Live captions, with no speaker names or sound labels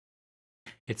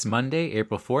It's Monday,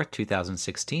 April 4th,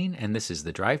 2016, and this is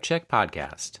the Drive Check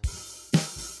Podcast.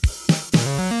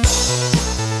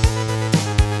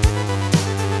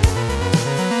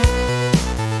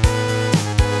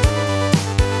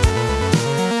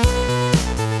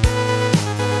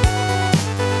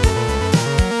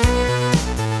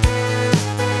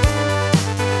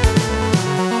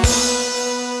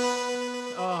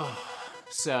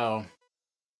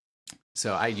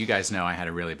 You guys know I had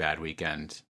a really bad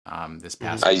weekend this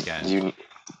past weekend.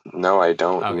 No, I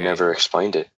don't. Okay. You never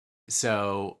explained it.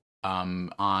 So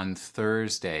on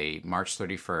Thursday, March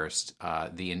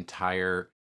 31st, the entire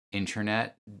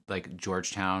internet, like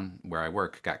Georgetown, where I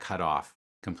work, got cut off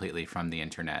completely from the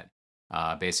internet.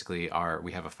 Basically,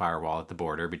 we have a firewall at the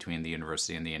border between the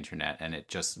university and the internet, and it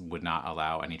just would not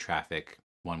allow any traffic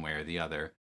one way or the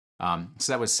other.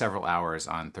 So that was several hours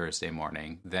on Thursday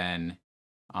morning. Then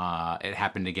it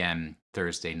happened again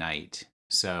Thursday night.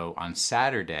 So on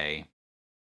Saturday,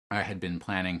 I had been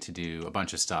planning to do a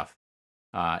bunch of stuff,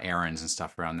 errands and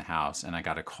stuff around the house, and I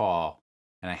got a call,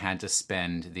 and I had to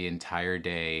spend the entire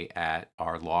day at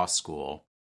our law school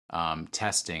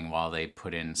testing while they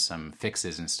put in some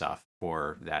fixes and stuff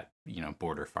for that,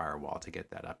 border firewall to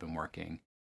get that up and working.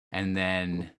 And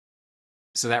then,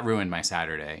 so that ruined my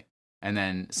Saturday. And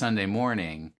then Sunday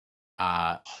morning,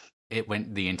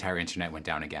 the entire internet went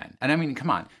down again. And I mean, come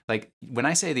on, like when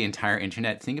I say the entire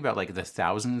internet, think about like the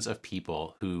thousands of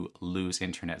people who lose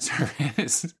internet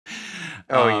service.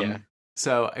 Yeah.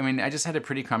 So, I mean, I just had a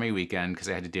pretty crummy weekend because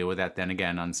I had to deal with that then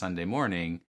again on Sunday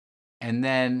morning. And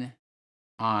then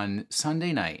on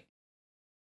Sunday night,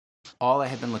 all I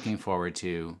had been looking forward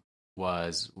to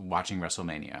was watching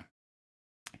WrestleMania.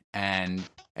 And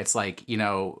it's like,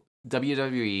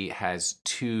 WWE has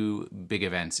two big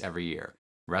events every year.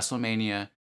 WrestleMania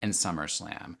and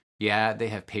SummerSlam. Yeah, they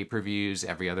have pay-per-views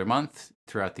every other month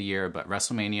throughout the year, but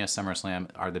WrestleMania, SummerSlam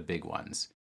are the big ones.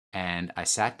 And I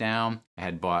sat down, I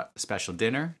had bought a special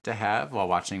dinner to have while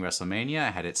watching WrestleMania. I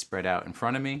had it spread out in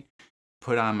front of me,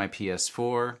 put on my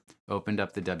PS4, opened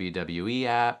up the WWE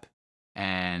app,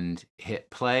 and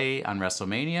hit play on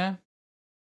WrestleMania.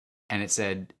 And it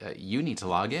said, you need to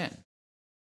log in.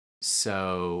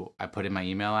 So I put in my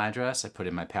email address, I put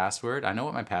in my password. I know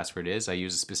what my password is. I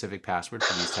use a specific password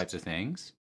for these types of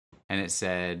things. And it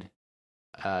said,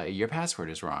 your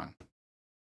password is wrong.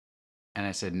 And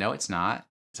I said, no, it's not.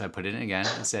 So I put it in again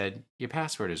and said, your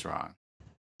password is wrong.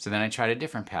 So then I tried a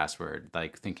different password,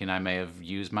 like thinking I may have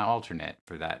used my alternate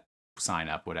for that sign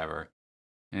up, whatever.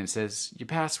 And it says, your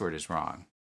password is wrong.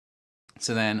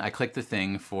 So then I clicked the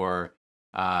thing for,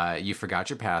 you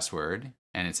forgot your password.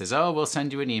 And it says, we'll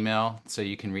send you an email so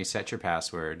you can reset your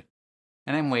password.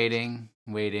 And I'm waiting.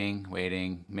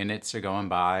 Minutes are going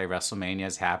by. WrestleMania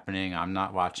is happening. I'm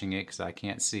not watching it because I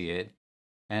can't see it.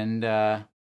 And I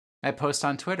post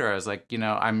on Twitter. I was like,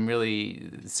 I'm really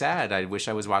sad. I wish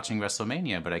I was watching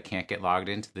WrestleMania, but I can't get logged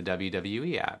into the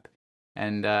WWE app.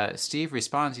 And Steve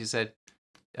responds. He said,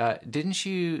 didn't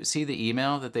you see the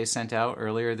email that they sent out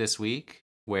earlier this week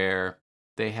where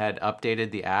they had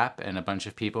updated the app and a bunch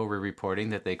of people were reporting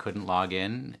that they couldn't log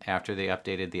in after they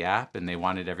updated the app, and they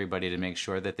wanted everybody to make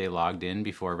sure that they logged in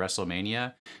before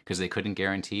WrestleMania because they couldn't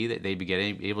guarantee that they'd be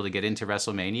able to get into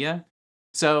WrestleMania?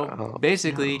 So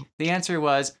basically, the answer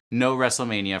was no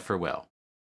WrestleMania for Will.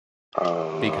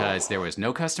 Because there was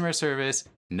no customer service,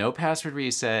 no password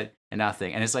reset, and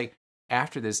nothing. And it's like,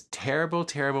 after this terrible,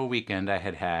 terrible weekend I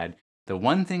had, the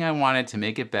one thing I wanted to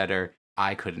make it better,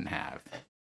 I couldn't have.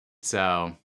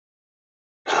 So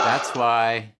that's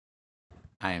why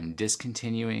I am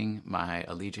discontinuing my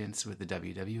allegiance with the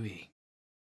WWE.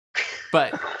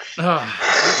 But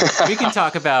we can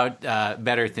talk about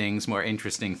better things, more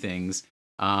interesting things,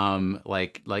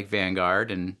 like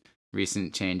Vanguard and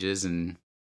recent changes and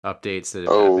updates that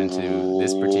have happened to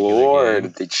this particular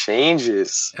game. The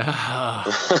changes.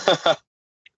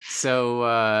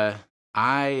 So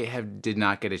I did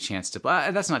not get a chance to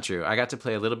play. That's not true. I got to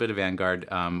play a little bit of Vanguard.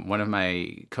 One of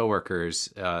my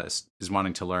coworkers is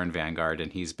wanting to learn Vanguard,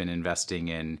 and he's been investing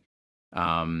in,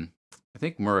 I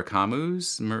think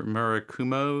Murakumo's, the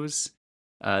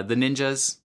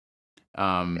ninjas.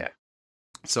 Yeah.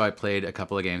 So I played a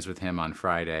couple of games with him on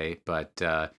Friday, but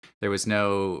there was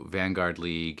no Vanguard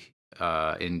League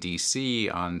in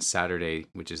DC on Saturday,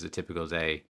 which is the typical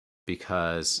day,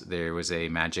 because there was a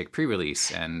Magic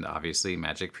pre-release, and obviously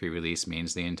Magic pre-release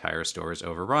means the entire store is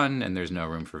overrun and there's no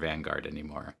room for Vanguard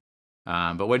anymore.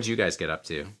 But what did you guys get up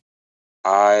to?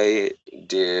 I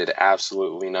did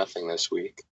absolutely nothing this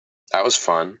week. That was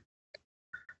fun.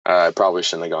 I probably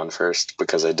shouldn't have gone first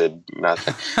because I did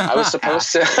nothing. I was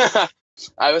supposed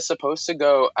to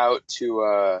go out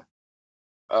to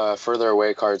further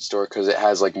away card store because it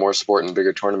has like more sport and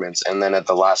bigger tournaments. And then at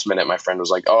the last minute, my friend was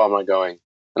like, "Oh, I'm not going,"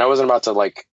 and I wasn't about to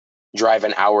like drive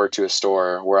an hour to a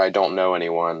store where I don't know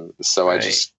anyone. So I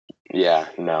just, yeah,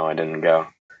 no, I didn't go,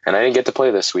 and I didn't get to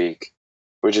play this week,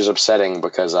 which is upsetting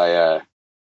because I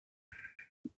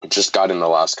just got in the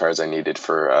last cards I needed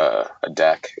for a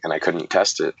deck, and I couldn't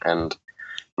test it. And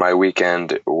my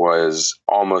weekend was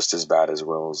almost as bad as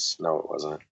Will's. No, it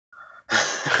wasn't.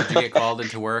 Did you get called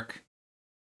into work?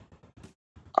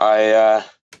 No,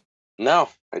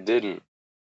 I didn't.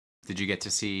 Did you get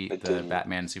to see the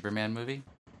Batman Superman movie?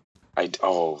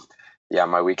 Yeah,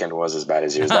 my weekend was as bad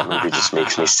as yours. That movie just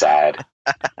makes me sad.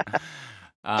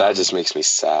 That just makes me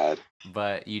sad.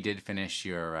 But you did finish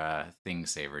your Thing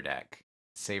Saver deck.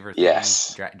 Saver thing,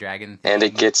 yes. Dragon thing.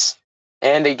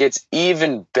 And it gets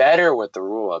even better with the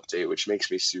rule update, which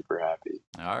makes me super happy.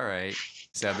 All right.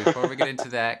 So before we get into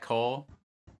that, Cole,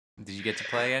 did you get to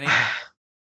play any?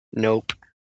 Nope.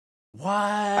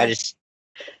 What?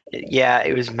 Yeah,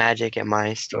 it was Magic at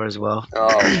my store as well. Oh,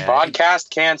 podcast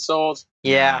canceled.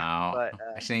 Yeah, no. But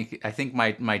I think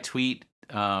my tweet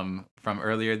from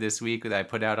earlier this week that I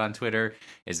put out on Twitter,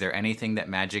 is there anything that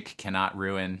Magic cannot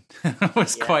ruin,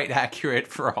 was quite accurate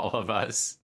for all of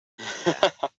us. Yeah.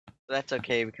 That's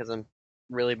okay because I'm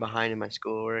really behind in my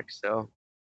schoolwork, so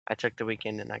I took the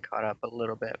weekend and I caught up a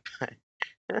little bit.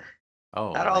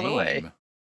 Not all the way.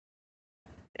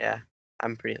 Yeah,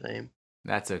 I'm pretty lame.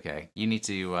 That's okay. You need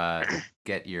to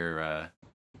get your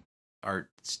art,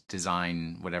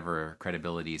 design, whatever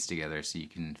credibilities together so you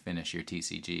can finish your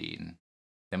TCG, and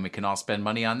then we can all spend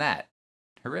money on that.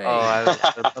 Hooray! Oh, I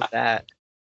love that.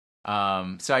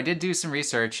 So I did do some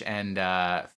research and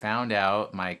found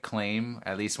out my claim,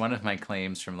 at least one of my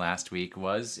claims from last week,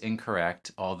 was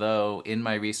incorrect. Although in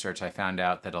my research, I found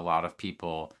out that a lot of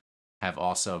people have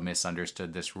also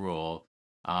misunderstood this rule.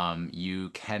 You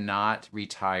cannot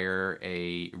retire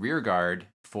a rear guard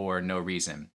for no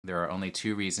reason. There are only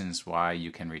two reasons why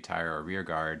you can retire a rear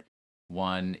guard.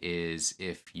 One is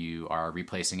if you are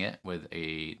replacing it with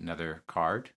another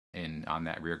card on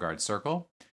that rear guard circle.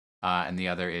 And the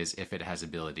other is if it has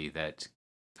ability that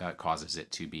causes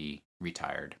it to be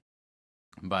retired.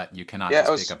 But you cannot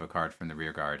pick up a card from the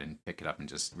rear guard and pick it up and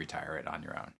just retire it on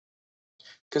your own.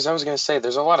 Because I was going to say,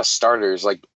 there's a lot of starters.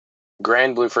 Like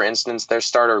Grand Blue, for instance, their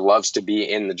starter loves to be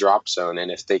in the drop zone. And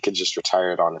if they could just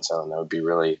retire it on its own, that would be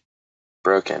really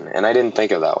broken. And I didn't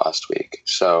think of that last week.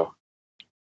 So...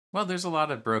 Well, there's a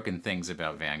lot of broken things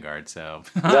about Vanguard, so...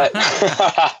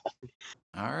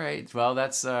 All right, well,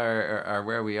 that's our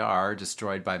where we are,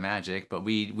 destroyed by Magic. But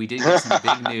we did get some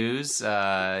big news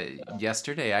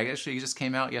yesterday. I actually just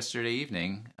came out yesterday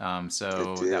evening,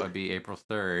 so that would be April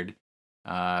 3rd.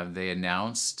 They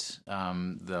announced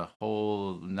the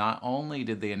whole... Not only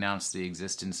did they announce the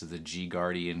existence of the G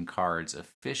Guardian cards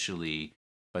officially,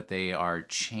 but they are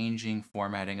changing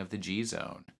formatting of the G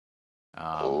Zone.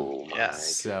 So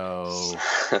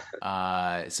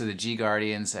the G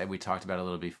Guardians, we talked about a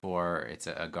little before, it's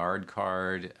a guard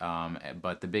card,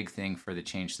 but the big thing for the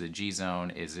change to the G Zone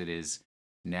is it is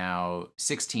now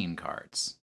 16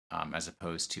 cards as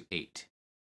opposed to 8.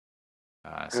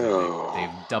 So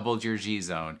they've doubled your G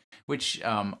Zone, which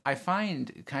I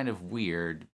find kind of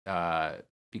weird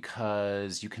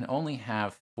because you can only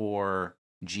have 4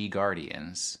 G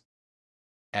Guardians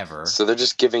ever. So they're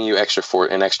just giving you an extra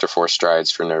 4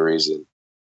 strides for no reason.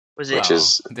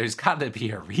 There's got to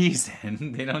be a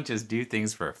reason. They don't just do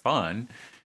things for fun.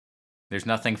 There's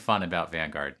nothing fun about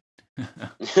Vanguard.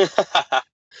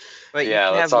 But you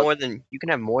can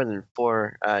have more than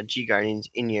 4 G Guardians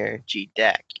in your G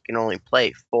deck. You can only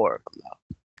play 4 of them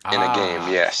though. In a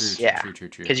game, yes. True.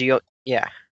 Because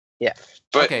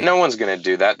But no one's gonna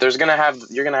do that. You're gonna have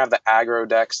the aggro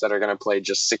decks that are gonna play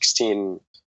just 16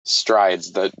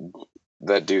 strides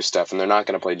that do stuff, and they're not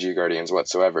going to play G Guardians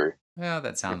whatsoever. Well,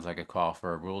 that sounds like a call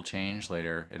for a rule change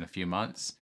later in a few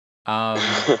months.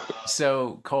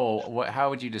 So Cole,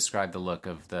 how would you describe the look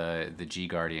of the G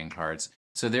Guardian cards?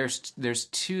 So there's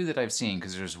 2 that I've seen,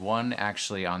 because there's one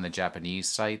actually on the Japanese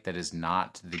site that is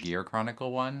not the Gear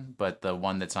Chronicle one, but the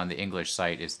one that's on the English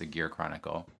site is the Gear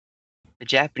Chronicle. The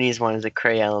Japanese one is a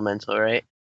Cray Elemental, right?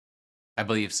 I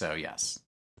believe so, yes.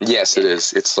 Yes, it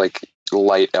is. It's like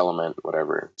light element,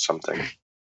 whatever, something.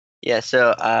 Yeah,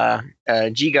 so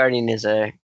G Guardian is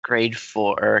a grade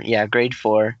 4. Yeah, grade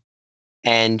 4.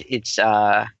 And it's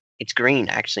green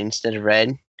actually instead of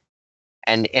red.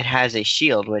 And it has a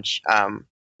shield, which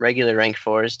regular rank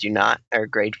 4s do not, or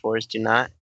grade 4s do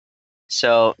not.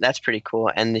 So that's pretty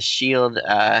cool. And the shield,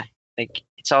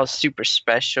 it's all super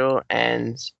special,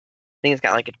 and I think it's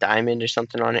got like a diamond or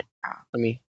something on it. Let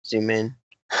me zoom in.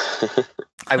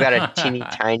 I've got a teeny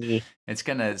tiny. It's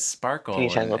gonna sparkle, Teeny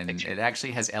tiny little and picture. it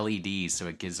actually has LEDs, so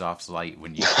it gives off light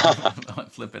when you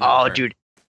flip it Oh, over. dude,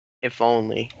 if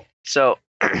only. So,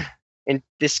 in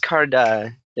this card,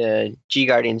 the G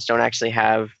Guardians don't actually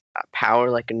have power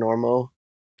like a normal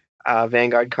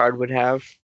Vanguard card would have.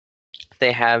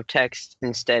 They have text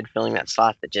instead filling that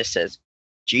slot that just says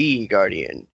G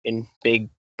Guardian in big,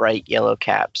 bright yellow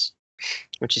caps,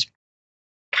 which is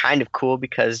kind of cool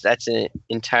because that's an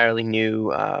entirely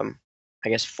new, I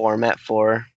guess, format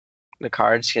for the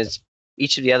cards because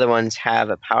each of the other ones have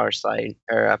a power slide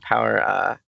or a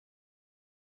power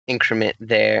increment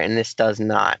there, and this does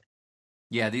not.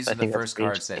 Yeah, these So are I the think that's first pretty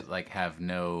cards that interesting. like have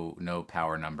no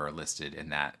power number listed in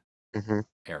that Mhm.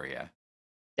 area.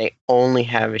 They only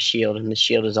have a shield, and the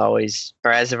shield is always,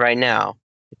 or as of right now,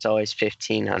 it's always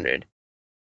 1500.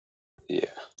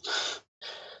 Yeah.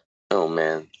 Oh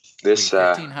man, Wait, this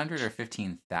 1,500 or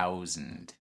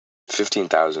 15,000?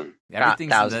 15,000. Everything's in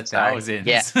the Thousand, sorry. thousands.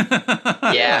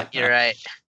 Yeah, you're right.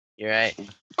 You're right.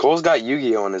 Cole's got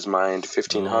Yu-Gi-Oh in his mind.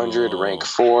 1,500 rank Oh.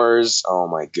 4s. Oh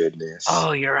my goodness.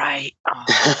 Oh, you're right.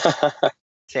 Oh.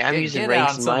 See, I'm using Get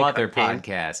ranks on in some my other card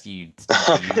game. podcast, you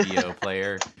Yu-Gi-Oh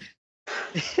player.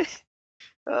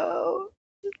 Oh,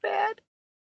 it's bad.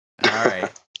 All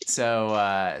right.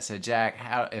 So Jack,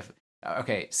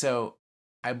 so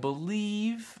I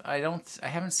believe I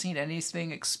haven't seen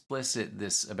anything explicit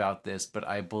about this, but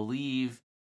I believe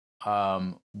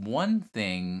one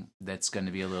thing that's going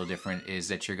to be a little different is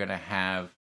that you're going to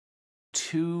have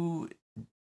 2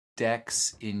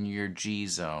 decks in your G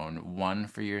zone, one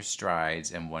for your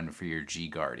strides and one for your G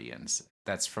guardians.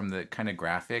 That's from the kind of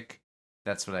graphic.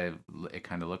 That's what it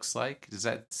kind of looks like. Does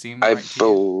that seem I right to you?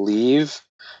 believe.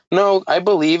 No, I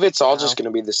believe it's all No. just going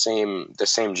to be the same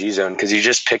G zone because you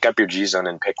just pick up your G zone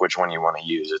and pick which one you want to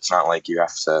use. It's not like you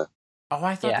have to. Oh,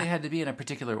 I thought Yeah. they had to be in a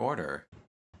particular order.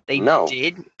 They No.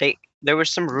 did. There were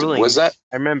some rulings. Was that?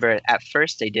 I remember at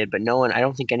first they did, but no one. I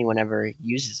don't think anyone ever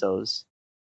uses those.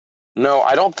 No,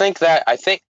 I don't think that. I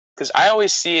think because I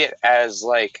always see it as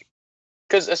like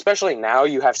because especially now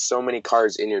you have so many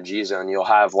cards in your G zone. You'll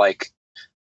have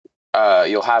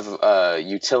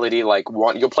utility like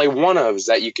one. You'll play one ofs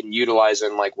that you can utilize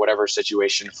in like whatever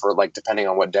situation for like depending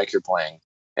on what deck you're playing.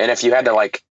 And if you had to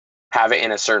like have it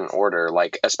in a certain order,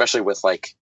 like especially with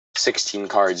like 16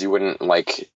 cards, you wouldn't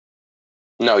like.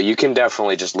 No, you can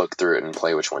definitely just look through it and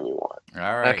play which one you want. All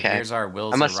right, Okay. here's our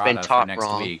Wills I must have been errata for taught next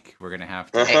wrong. week. We're gonna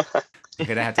have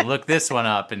to look this one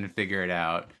up and figure it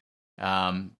out.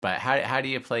 But how do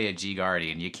you play a G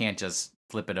Guardian? You can't just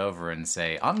flip it over and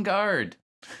say on guard.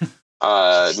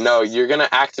 No, you're gonna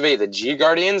activate the G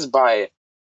Guardians by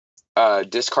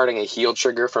discarding a heal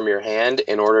trigger from your hand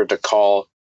in order to call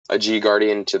a G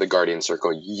Guardian to the Guardian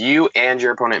Circle. You and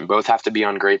your opponent both have to be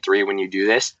on grade 3 when you do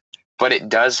this, but it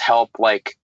does help.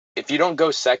 Like if you don't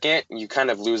go second, you kind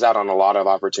of lose out on a lot of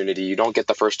opportunity. You don't get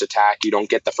the first attack. You don't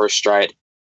get the first stride.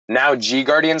 Now G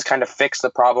Guardians kind of fix the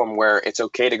problem where it's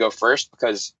okay to go first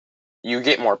because you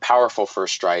get more powerful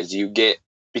first strides.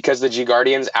 Because the G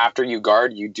Guardians, after you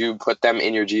guard, you do put them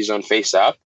in your G zone face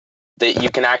up. That you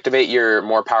can activate your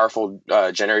more powerful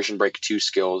Generation Break 2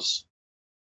 skills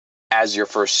as your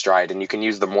first stride, and you can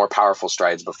use the more powerful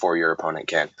strides before your opponent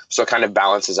can. So it kind of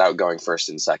balances out going first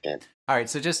and second. All right,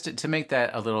 so just to make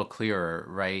that a little clearer,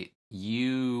 right?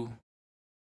 You,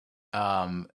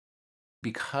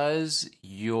 because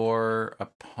your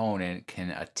opponent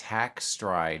can attack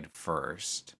stride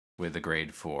first with a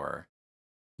grade 4,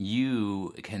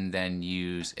 you can then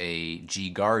use a G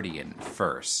Guardian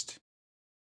first.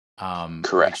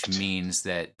 Correct. Which means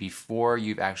that before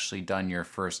you've actually done your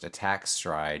first attack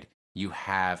stride, you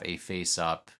have a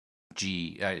face-up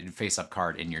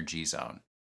card in your G zone.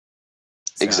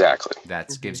 So Exactly.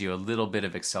 That gives you a little bit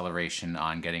of acceleration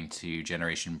on getting to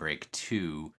Generation Break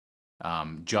 2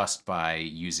 just by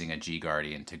using a G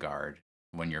Guardian to guard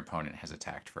when your opponent has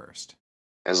attacked first.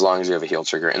 As long as you have a heal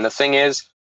trigger. And the thing is,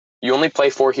 you only play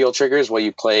 4 heal triggers while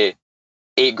you play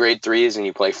 8 grade 3s and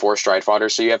you play 4 stride fodder.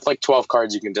 So you have like 12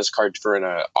 cards you can discard for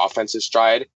an offensive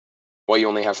stride, while you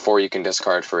only have 4 you can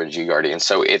discard for a G Guardian.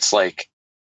 So it's like,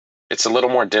 it's a little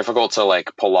more difficult to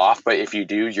like pull off, but if you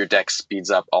do, your deck speeds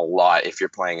up a lot if you're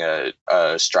playing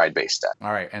a stride based deck.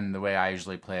 All right, and the way I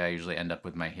usually play, I usually end up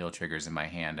with my heal triggers in my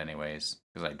hand anyways,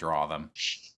 because I draw them.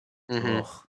 Mhm.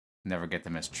 Ugh, never get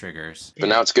them as triggers. But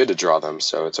now it's good to draw them,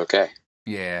 so it's okay.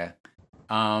 Yeah.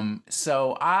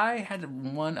 So I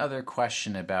had one other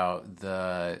question about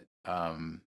the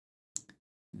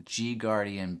G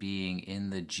Guardian being in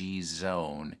the G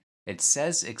zone. It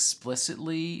says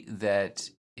explicitly that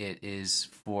it is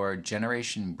for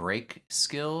Generation Break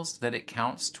skills that it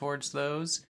counts towards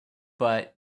those.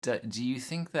 But do you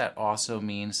think that also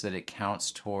means that it counts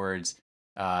towards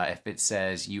if it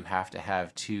says you have to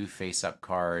have 2 face-up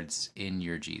cards in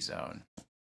your G zone?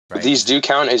 Right? These do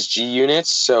count as G units,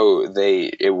 so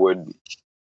it would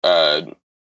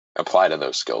apply to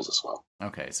those skills as well.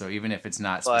 Okay, so even if it's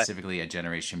not specifically a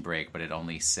generation break, but it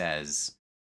only says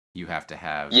you have to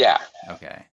have... Yeah.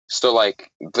 Okay. So like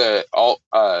the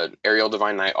Aerial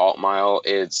Divine Knight Alt Mile,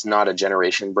 it's not a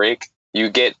generation break. You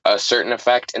get a certain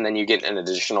effect, and then you get an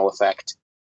additional effect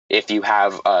if you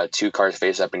have 2 cards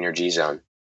face up in your G zone.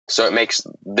 So it makes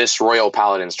this Royal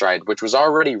Paladin stride, which was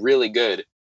already really good,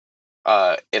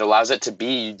 it allows it to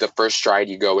be the first stride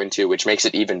you go into, which makes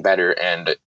it even better.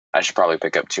 And I should probably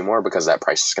pick up 2 more because that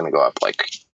price is going to go up like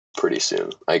pretty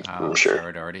soon. I'm sure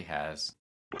it already has.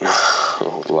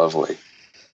 Oh, lovely.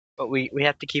 But we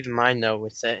have to keep in mind though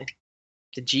with the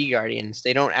G Guardians,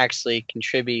 they don't actually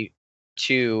contribute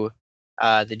to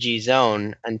the G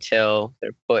zone until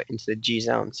they're put into the G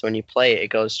zone. So when you play it, it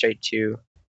goes straight to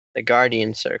the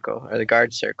Guardian circle or the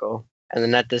Guard circle, and then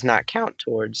that does not count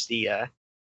towards the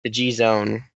G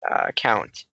zone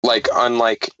count. Like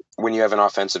unlike when you have an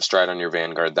offensive stride on your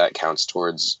Vanguard, that counts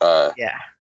towards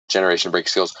generation break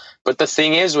skills. But the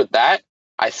thing is with that,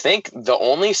 I think the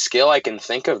only skill I can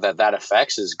think of that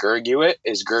affects is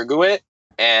Gurguit,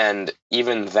 and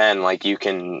even then, like you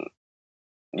can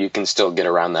still get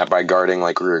around that by guarding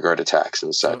like rear guard attacks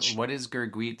and such. So what is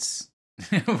Gurguit's?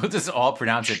 We'll just all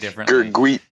pronounce it differently.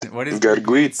 Gurguit. What is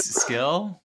Gurguit's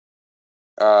skill?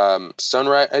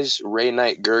 Sunrise Ray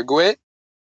Knight Gurguit.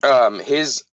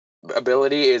 His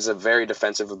ability is a very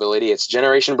defensive ability. It's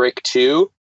Generation Break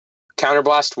 2,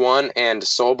 Counterblast 1, and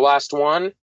Soul Blast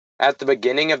 1. At the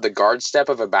beginning of the guard step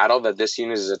of a battle that this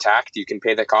unit is attacked, you can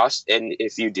pay the cost, and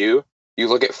if you do, you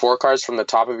look at 4 cards from the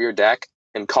top of your deck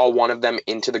and call one of them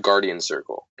into the Guardian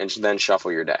Circle, and then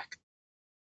shuffle your deck.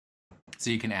 So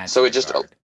you can add. So it just,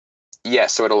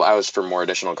 so it allows for more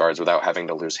additional cards without having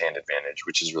to lose hand advantage,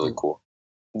 which is really cool.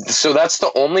 So that's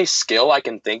the only skill I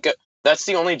can think of. That's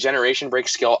the only generation break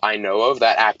skill I know of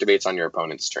that activates on your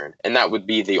opponent's turn, and that would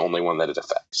be the only one that it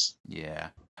affects. Yeah.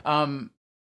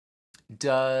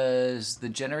 Does the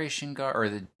Generation Guard or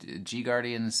the G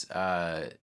Guardians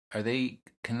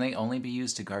can they only be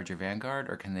used to guard your Vanguard,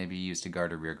 or can they be used to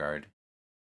guard a rear guard?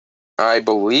 I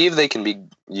believe they can be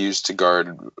used to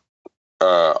guard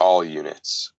all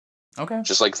units. Okay.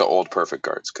 Just like the old perfect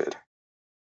guards could.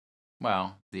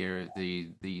 Well, the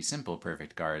simple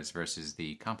perfect guards versus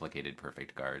the complicated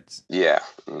perfect guards. Yeah.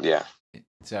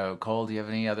 So, Cole, do you have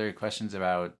any other questions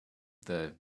about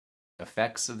the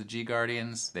effects of the G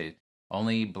Guardians? They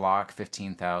only block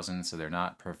 15,000, so they're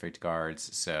not perfect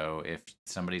guards. So if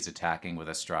somebody's attacking with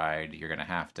a stride, you're going to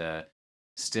have to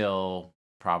still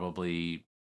probably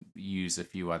use a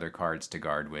few other cards to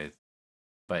guard with,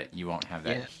 but you won't have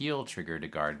that heal trigger to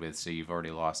guard with, so you've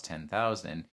already lost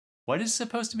 10,000. What is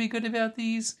supposed to be good about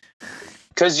these?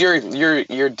 Because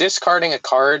you're discarding a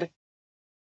card.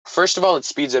 First of all, it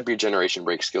speeds up your generation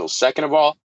break skills. Second of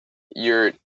all,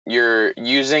 you're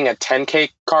using a 10k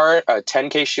card, a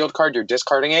 10k shield card. You're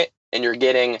discarding it, and you're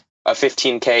getting a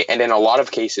 15k. And in a lot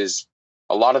of cases,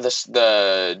 a lot of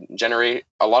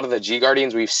the G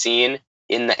Guardians we've seen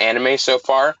in the anime so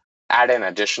far add an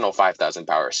additional 5,000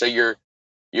 power. So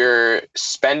you're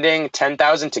spending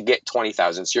 10,000 to get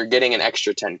 20,000. So you're getting an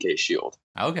extra 10k shield.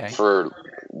 Okay. Oh,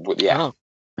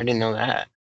 I didn't know that.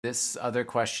 This other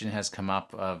question has come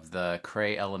up of the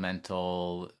Cray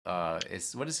Elemental.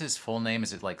 What is his full name?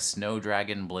 Is it like Snow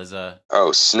Dragon Blizza?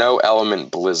 Oh, Snow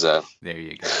Element Blizza. There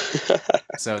you go.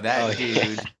 So that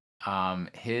dude,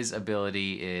 his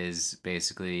ability is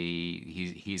basically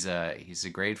he's a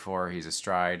grade 4. He's a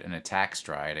stride, an attack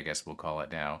stride, I guess we'll call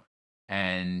it now.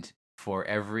 And for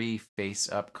every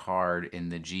face-up card in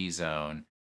the G zone,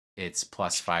 it's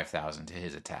plus 5,000 to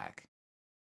his attack.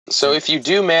 So if you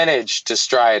do manage to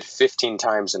stride 15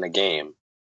 times in a game,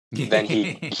 then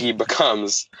he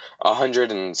becomes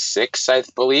 106, I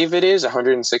believe it is,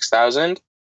 106,000.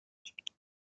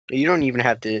 You don't even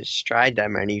have to stride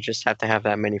that many, you just have to have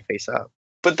that many face up.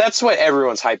 But that's what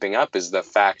everyone's hyping up, is the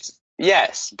fact,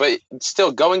 yes, but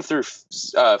still going through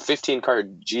 15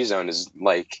 card G zone is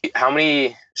like, how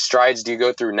many strides do you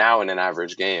go through now in an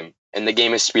average game? And the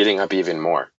game is speeding up even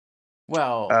more.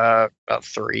 Well, about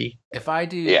 3. If I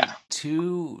do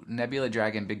 2 Nebula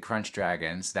Dragon Big Crunch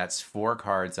Dragons, that's 4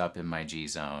 cards up in my G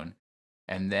zone.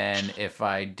 And then if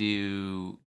I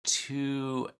do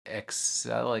 2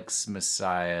 Excelix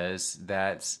Messiahs,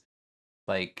 that's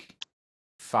like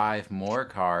 5 more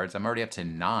cards. I'm already up to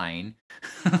 9.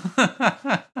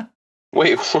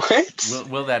 Wait, what?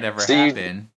 Will that ever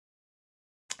happen?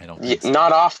 I don't think so.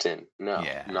 Not often. No,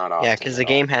 Yeah. not often. Yeah, because the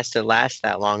game has to last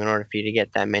that long in order for you to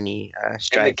get that many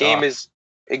strides. And the game off.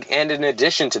 and in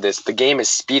addition to this, the game is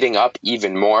speeding up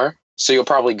even more, so you'll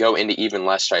probably go into even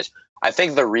less strides. I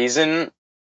think the reason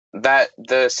that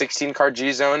the 16 card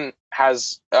G zone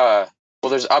has,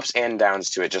 there's ups and downs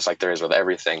to it, just like there is with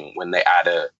everything when they add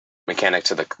a mechanic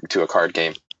to a card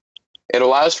game. It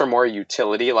allows for more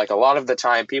utility. Like a lot of the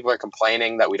time, people are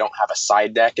complaining that we don't have a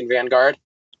side deck in Vanguard.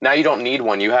 Now you don't need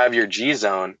one. You have your G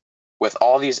zone with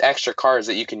all these extra cards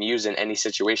that you can use in any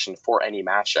situation for any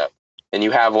matchup. And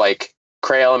you have like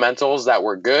Cray Elementals that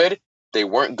were good. They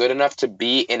weren't good enough to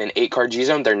be in an 8-card G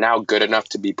zone. They're now good enough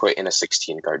to be put in a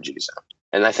 16-card G zone.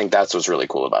 And I think that's what's really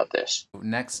cool about this.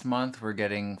 Next month, we're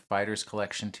getting Fighters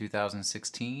Collection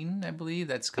 2016, I believe.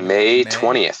 That's coming May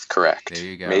 20th, correct. There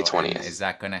you go. May 20th. And is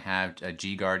that going to have a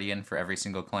G Guardian for every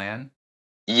single clan?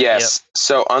 Yes. Yep.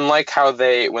 So unlike how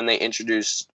when they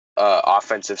introduced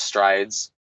offensive strides,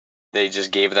 they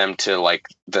just gave them to like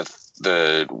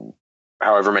the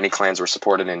however many clans were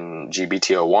supported in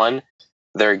GBT01.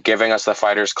 They're giving us the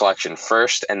Fighters Collection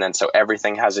first, and then so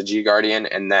everything has a G Guardian,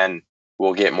 and then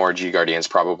we'll get more G Guardians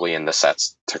probably in the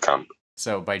sets to come.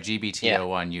 So by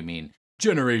GBT01, you mean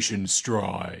Generation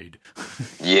Stride.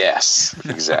 Yes,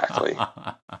 exactly.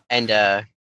 And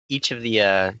each of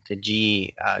the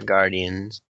G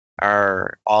Guardians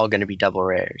are all going to be double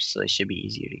rares, so they should be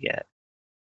easier to get.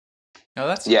 No,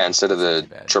 that's instead of the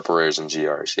triple rares and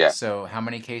GRs. Yeah. So how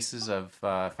many cases of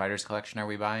Fighters Collection are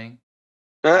we buying?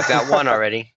 I've got one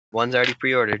already. One's already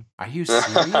pre-ordered. Are you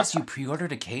serious? You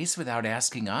pre-ordered a case without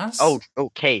asking us? Oh,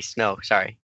 case. No,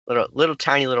 sorry. Little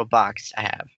tiny little box I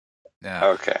have.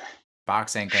 No. Okay.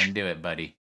 Box ain't gonna do it,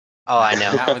 buddy. Oh, I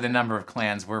know. Not with the number of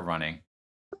clans we're running.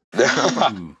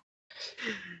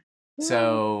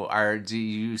 So, do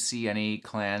you see any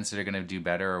clans that are gonna do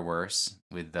better or worse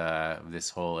with this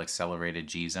whole accelerated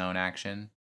G zone action?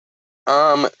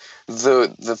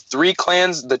 The three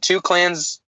clans, the two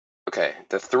clans. Okay,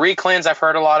 the three clans I've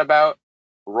heard a lot about: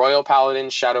 Royal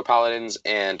Paladins, Shadow Paladins,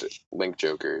 and Link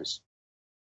Jokers.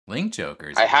 Link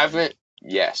Jokers? I haven't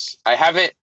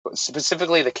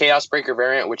specifically the Chaos Breaker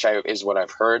variant, which is what I've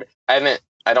heard. I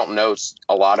don't know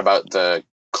a lot about the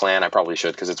clan. I probably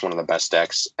should, because it's one of the best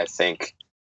decks, I think,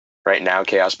 right now.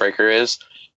 Chaos Breaker is.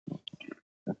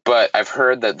 But I've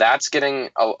heard that that's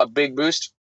getting a big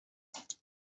boost.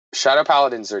 Shadow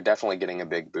Paladins are definitely getting a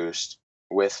big boost.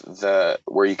 With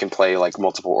where you can play like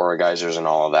multiple Aura Geysers and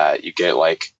all of that. You get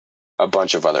like a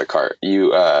bunch of other cards.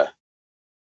 You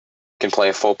can play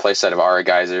a full play set of Aura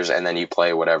Geysers, and then you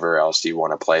play whatever else you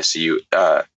want to play. So you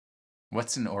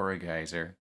what's an Aura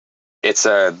Geyser? It's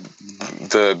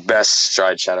the best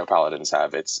stride Shadow Paladins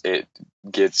have. It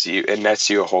nets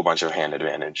you a whole bunch of hand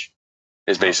advantage.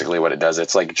 Is basically what it does.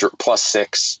 It's like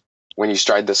 +6 when you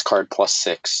stride this card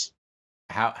 +6.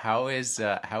 How is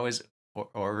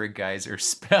Aura Geyser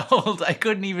spelled? I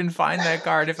couldn't even find that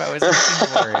card if I was looking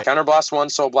for it. Counterblast 1,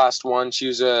 Soul Blast 1,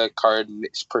 choose a card,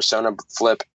 Persona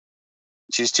flip.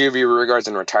 Choose 2 of your rear guards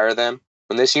and retire them.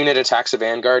 When this unit attacks a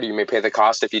Vanguard, you may pay the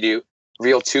cost. If you do,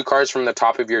 reveal 2 cards from the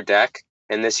top of your deck,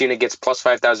 and this unit gets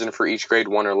 +5,000 for each grade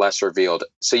 1 or less revealed.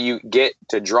 So you get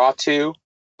to draw 2,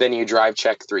 then you drive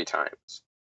check 3 times.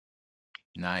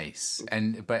 Nice.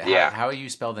 But how you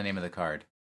spell the name of the card?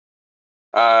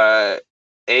 Aurageyser.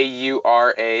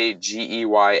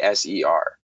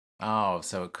 Oh,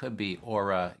 so it could be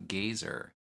Aura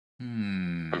Gazer.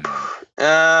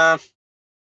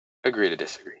 Agree to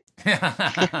disagree.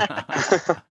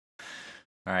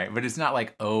 All right, but it's not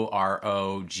like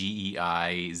OROGEIZE.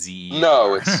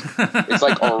 No, it's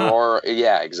like Aurora.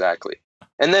 Yeah, exactly.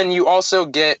 And then you also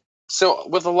get, so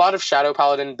with a lot of Shadow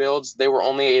Paladin builds, they were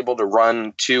only able to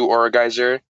run 2 Aura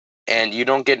Geyser, and you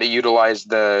don't get to utilize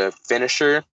the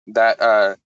finisher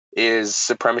that is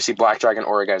Supremacy Black Dragon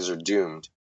Aura Geyser Doomed,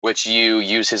 which you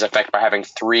use his effect by having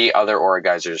 3 other Aura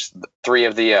Geysers, 3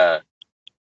 of the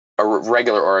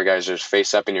regular Aura Geysers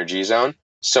face up in your G zone.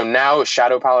 So now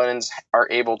Shadow Paladins are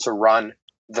able to run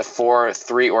the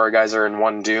 3 Aura Geyser and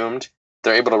 1 Doomed.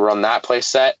 They're able to run that play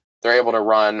set. They're able to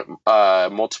run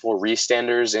multiple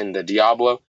Restanders in the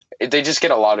Diablo. They just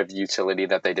get a lot of utility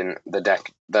that they didn't,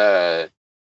 that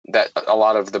a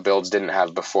lot of the builds didn't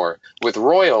have before. With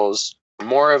Royals,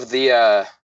 more of the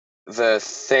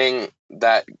thing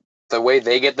that the way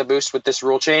they get the boost with this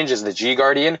rule change is the G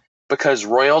Guardian, because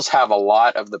Royals have a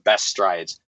lot of the best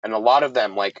strides, and a lot of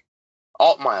them, like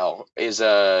Altmile, is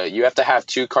you have to have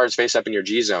 2 cards face up in your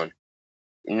G zone.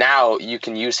 Now you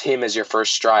can use him as your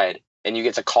first stride, and you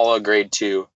get to call a grade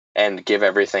 2 and give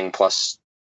everything plus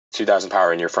 2,000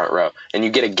 power in your front row, and you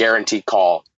get a guaranteed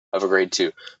call of a grade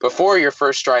 2. Before, your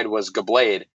first stride was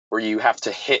Gablade, where you have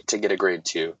to hit to get a grade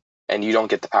 2, and you don't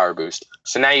get the power boost.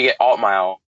 So now you get Alt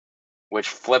Mile, which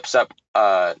flips up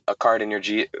a card in your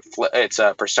G. It's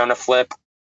a Persona flip,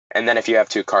 and then if you have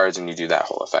 2 cards and you do that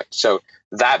whole effect. So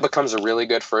that becomes a really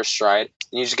good first stride,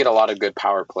 and you just get a lot of good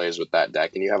power plays with that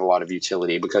deck, and you have a lot of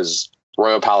utility because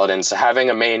Royal Paladins, having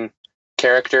a main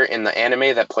character in the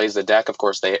anime that plays the deck, of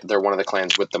course, they're one of the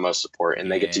clans with the most support,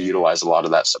 and they get to utilize a lot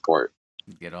of that support.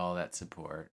 Get all that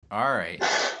support. All right.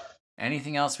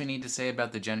 Anything else we need to say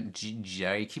about the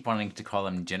I keep wanting to call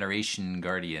them Generation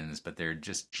Guardians, but they're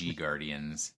just G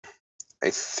Guardians. I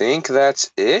think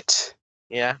that's it.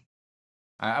 Yeah.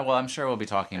 Well, I'm sure we'll be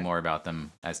talking more about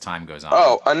them as time goes on.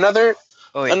 Oh, another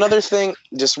thing,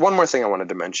 just one more thing I wanted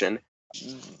to mention.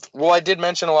 Well, I did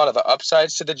mention a lot of the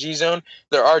upsides to the G Zone.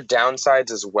 There are downsides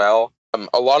as well.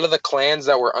 A lot of the clans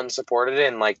that were unsupported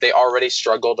and like they already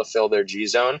struggle to fill their G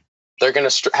Zone, they're going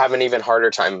to have an even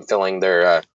harder time filling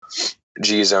their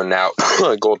G Zone now.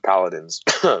 Gold Paladins.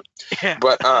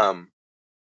 But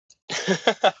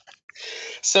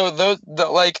so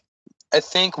I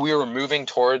think we were moving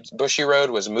towards Bushiroad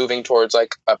was moving towards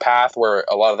like a path where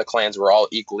a lot of the clans were all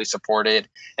equally supported,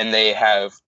 and they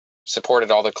have supported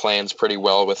all the clans pretty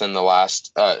well within the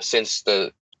last since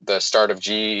the start of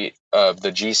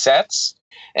the G sets,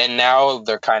 and now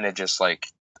they're kind of just like,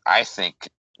 I think,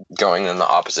 going in the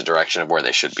opposite direction of where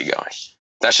they should be going.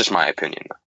 That's just my opinion.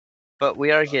 But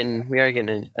we are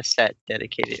getting a set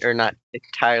dedicated, or not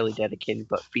entirely dedicated,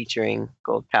 but featuring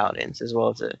Gold Paladins as well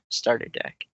as a starter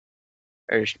deck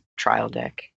or trial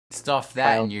deck. Stuff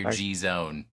that in your G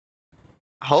Zone.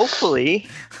 Hopefully.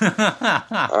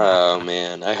 Oh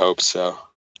man, I hope so.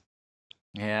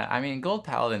 Yeah, I mean, Gold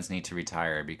Paladins need to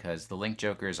retire because the Link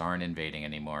Jokers aren't invading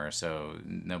anymore, so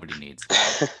nobody needs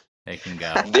them. They can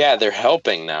go. Yeah, they're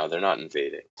helping now. They're not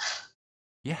invading.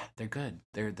 Yeah, they're good.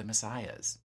 They're the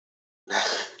messiahs.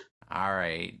 All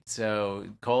right. So,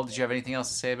 Cole, did you have anything else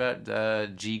to say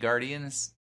about G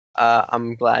Guardians?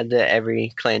 I'm glad that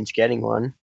every clan's getting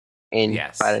one in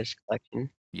Fighters Collection.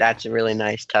 Yeah. That's a really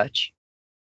nice touch.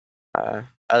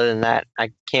 Other than that,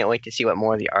 I can't wait to see what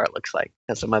more of the art looks like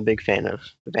because I'm a big fan of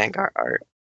the Vanguard art.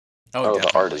 Oh,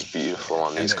 the art is beautiful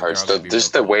on these cards.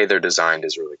 Just the way they're designed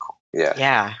is really cool. Yeah.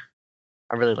 Yeah.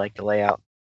 I really like the layout.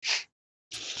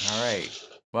 All right.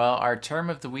 Well, our term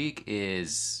of the week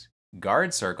is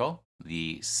Guard Circle,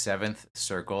 the 7th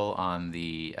circle on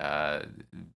the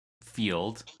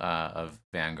field of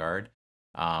Vanguard,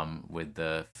 with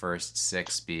the first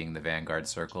 6 being the Vanguard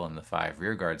Circle and the 5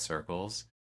 rear guard circles.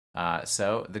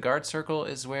 So the Guard Circle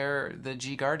is where the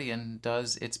G Guardian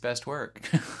does its best work.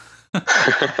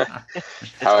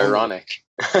 How ironic.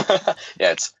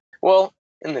 Yeah,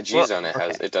 in the G Zone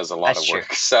it does a lot of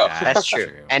work. So that's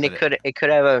true. And it could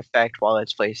have an effect while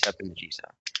it's placed up in the G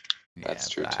Zone. Yeah, that's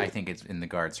true too. I think it's in the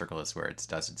Guard Circle is where it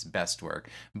does its best work.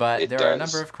 But there are a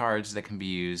number of cards that can be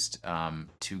used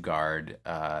to guard.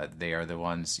 They are the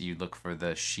ones you look for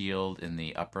the shield in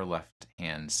the upper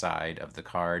left-hand side of the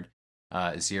card.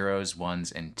 0s,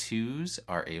 1s, and 2s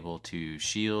are able to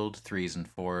shield. 3s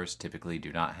and 4s typically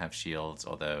do not have shields,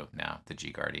 although now the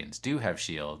G Guardians do have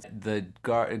shields. The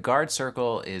guard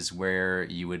circle is where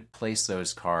you would place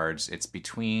those cards. It's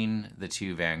between the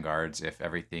 2 Vanguards. If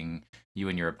everything you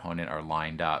and your opponent are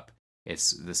lined up,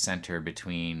 it's the center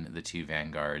between the 2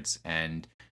 Vanguards. And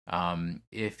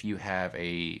if you have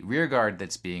a rear guard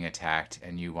that's being attacked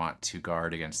and you want to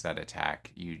guard against that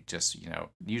attack, you just,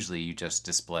 usually you just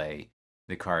display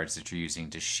the cards that you're using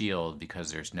to shield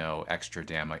because there's no extra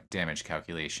damage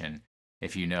calculation.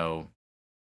 If you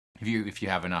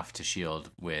have enough to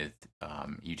shield with,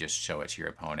 you just show it to your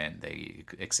opponent. They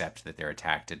accept that their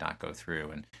attack did not go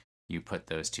through, and you put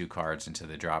those 2 cards into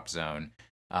the drop zone.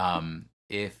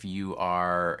 If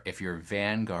your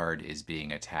Vanguard is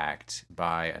being attacked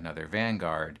by another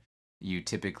Vanguard, you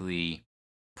typically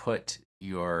put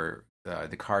your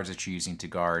the cards that you're using to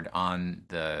guard on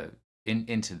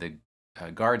into the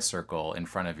guard circle in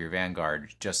front of your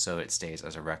Vanguard, just so it stays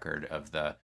as a record of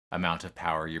the amount of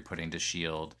power you're putting to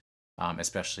shield,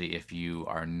 especially if you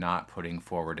are not putting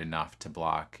forward enough to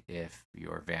block if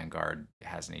your Vanguard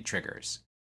has any triggers.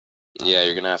 Yeah,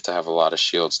 you're going to have a lot of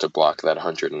shields to block that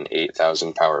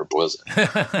 108,000 power blizzard.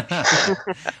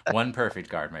 One perfect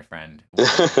guard, my friend. One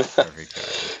perfect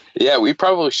guard. Yeah, we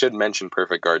probably should mention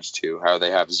perfect guards too, how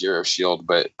they have 0 shield,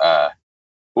 but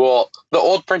the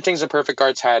old printings of perfect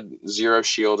guards had 0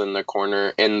 shield in the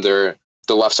corner in the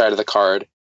left side of the card,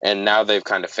 and now they've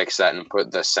kind of fixed that and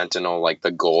put the sentinel, like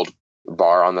the gold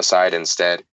bar on the side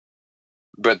instead.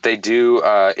 But they do,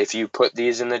 if you put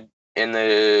these in the in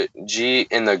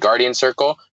the Guardian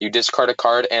Circle, you discard a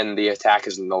card and the attack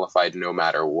is nullified no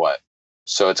matter what.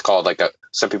 So it's called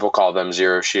some people call them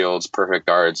zero shields, perfect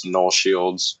guards, null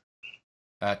shields.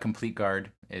 Complete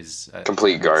guard is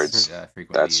complete guards.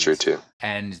 Frequently That's used. true too.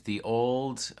 And the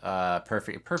old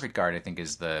perfect guard, I think,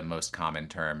 is the most common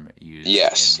term used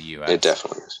yes, in the U.S. It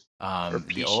definitely is.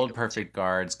 The old perfect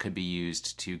guards could be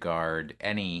used to guard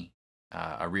any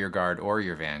a rear guard or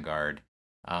your Vanguard,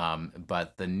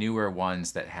 but the newer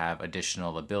ones that have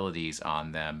additional abilities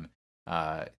on them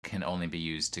can only be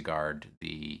used to guard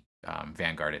the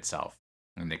Vanguard itself,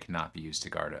 and they cannot be used to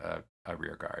guard a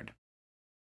rear guard.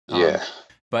 Yeah.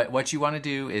 But what you want to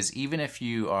do is, even if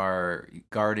you are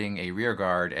guarding a rear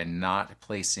guard and not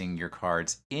placing your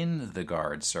cards in the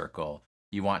guard circle,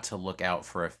 you want to look out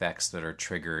for effects that are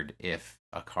triggered if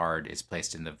a card is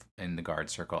placed in the guard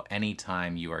circle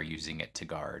anytime you are using it to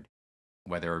guard,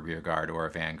 whether a rear guard or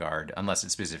a Vanguard, unless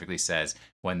it specifically says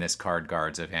when this card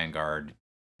guards a Vanguard,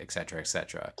 etc.,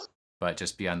 etc. But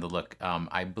just be on the look.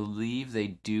 I believe they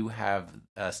do have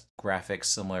a graphic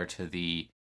similar to the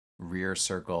rear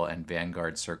circle and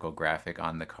Vanguard circle graphic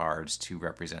on the cards to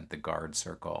represent the guard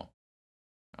circle,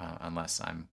 unless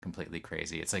I'm completely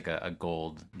crazy. It's like a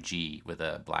gold G with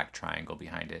a black triangle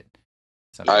behind it.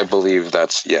 I believe that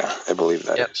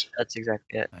is. That's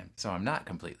exactly it. So I'm not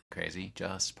completely crazy,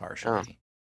 just partially.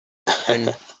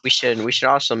 And we should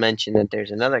also mention that there's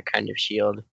another kind of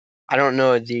shield. I don't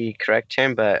know the correct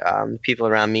term, but people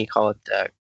around me call it the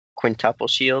quintuple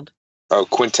shield. Oh,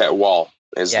 quintet wall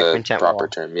is the proper wall.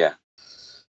 term. Yeah.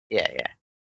 Yeah.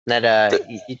 That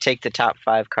you take the top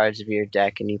 5 cards of your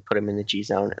deck and you put them in the G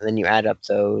zone, and then you add up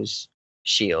those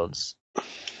shields.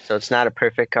 So it's not a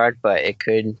perfect card, but it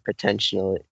could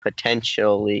potentially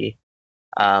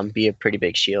be a pretty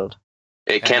big shield.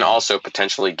 It can also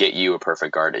potentially get you a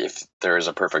perfect guard if there is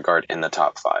a perfect guard in the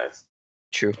top 5.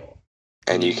 True.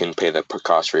 And you can pay the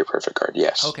cost for your perfect guard.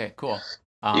 Yes. Okay. Cool.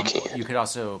 You could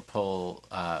also pull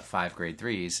 5 grade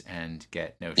 3s and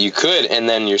get no. You could, and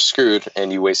then you're screwed,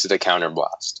 and you wasted a counter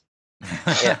blast.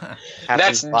 Yeah.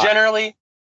 That's generally,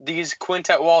 these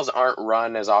quintet walls aren't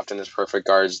run as often as perfect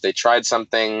guards. They tried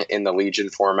something in the Legion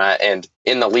format, and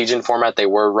in the Legion format they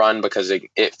were run because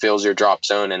it fills your drop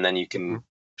zone, and then you can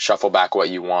shuffle back what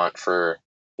you want for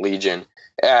Legion.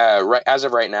 Right as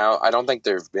of right now, I don't think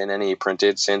there have been any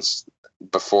printed since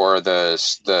before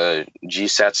the G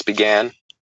sets began.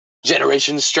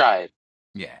 Generation Stride.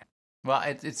 Yeah. Well,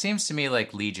 it seems to me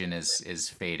like Legion is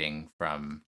fading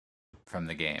from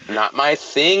the game. Not my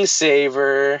thing,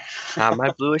 Saver. Not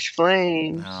my bluish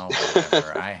flame. Oh,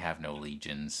 whatever. I have no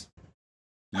Legions.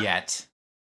 Yet.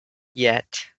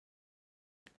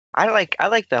 I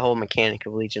like the whole mechanic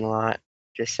of Legion a lot.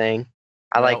 Just saying.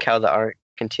 I like how the art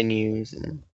continues,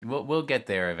 and we'll get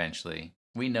there eventually.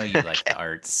 We know you like the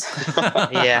arts.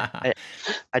 Yeah,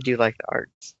 I do like the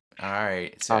arts. All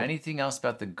right. So, anything else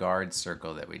about the guard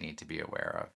circle that we need to be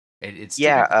aware of?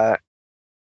 I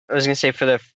was gonna say, for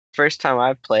the first time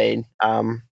I've played,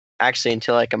 actually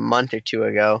until like a month or 2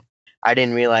 ago, I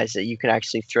didn't realize that you could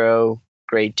actually throw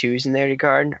grade 2s in there to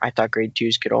guard. I thought grade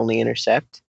 2s could only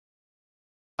intercept.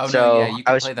 Oh, so no, yeah, you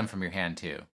can play them from your hand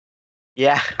too.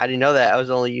 Yeah, I didn't know that. I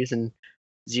was only using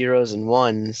 0s and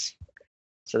 1s,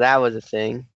 so that was a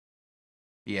thing.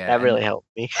 Yeah, that really helped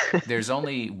me. There's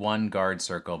only one guard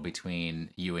circle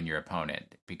between you and your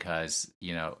opponent because,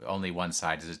 only one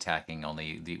side is attacking,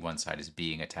 only the one side is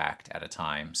being attacked at a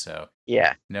time. So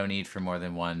yeah, no need for more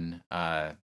than one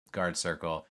guard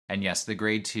circle. And yes, the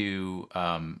grade 2,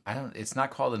 it's not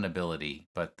called an ability,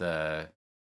 but the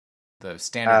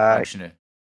standard function.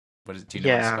 Do you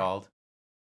know what it's called?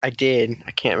 I did.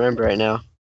 I can't remember right now.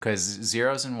 Because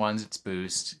 0s and 1s, it's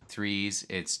boost. 3s,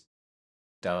 it's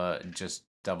just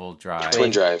double drive. Twin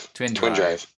drive.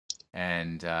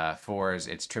 And 4s,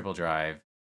 it's triple drive.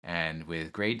 And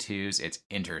with grade 2s, it's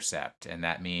intercept. And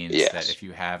that means that if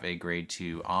you have a grade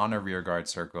 2 on a rear guard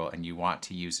circle and you want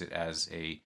to use it as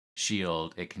a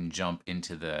shield, it can jump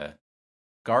into the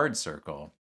guard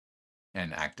circle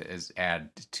and add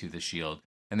to the shield.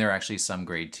 And there are actually some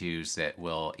grade 2s that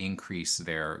will increase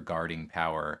their guarding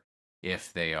power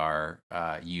if they are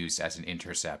used as an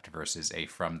intercept versus a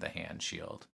from the hand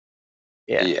shield.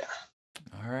 Yeah.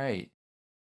 All right.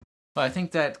 Well, I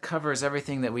think that covers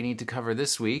everything that we need to cover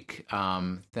this week.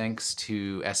 Thanks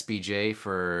to SBJ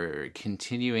for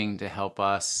continuing to help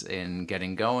us in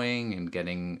getting going and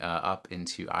getting up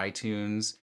into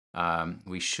iTunes.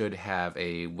 We should have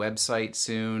a website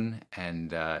soon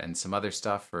and some other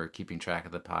stuff for keeping track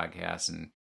of the podcast.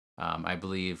 And I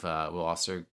believe we'll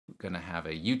also going to have a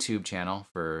YouTube channel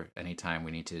for any time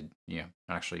we need to,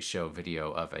 actually show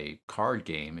video of a card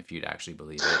game, if you'd actually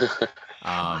believe it.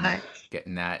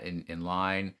 Getting that in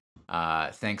line.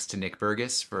 Thanks to Nick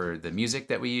Burgess for the music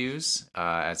that we use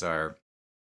as our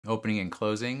opening and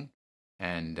closing.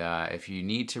 And if you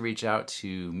need to reach out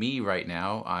to me right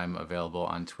now, I'm available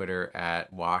on Twitter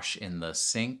at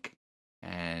WashInTheSink.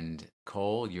 And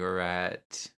Cole, you're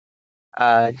at...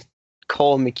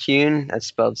 Cole McCune, that's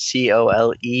spelled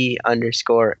COLE_MCCUNE.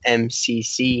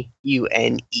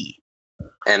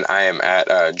 And I am at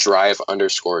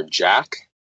drive_Jack.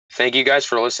 Thank you guys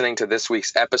for listening to this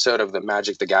week's episode of the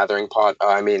Magic the Gathering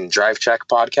Drive Check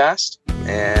podcast.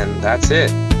 And that's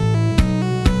it.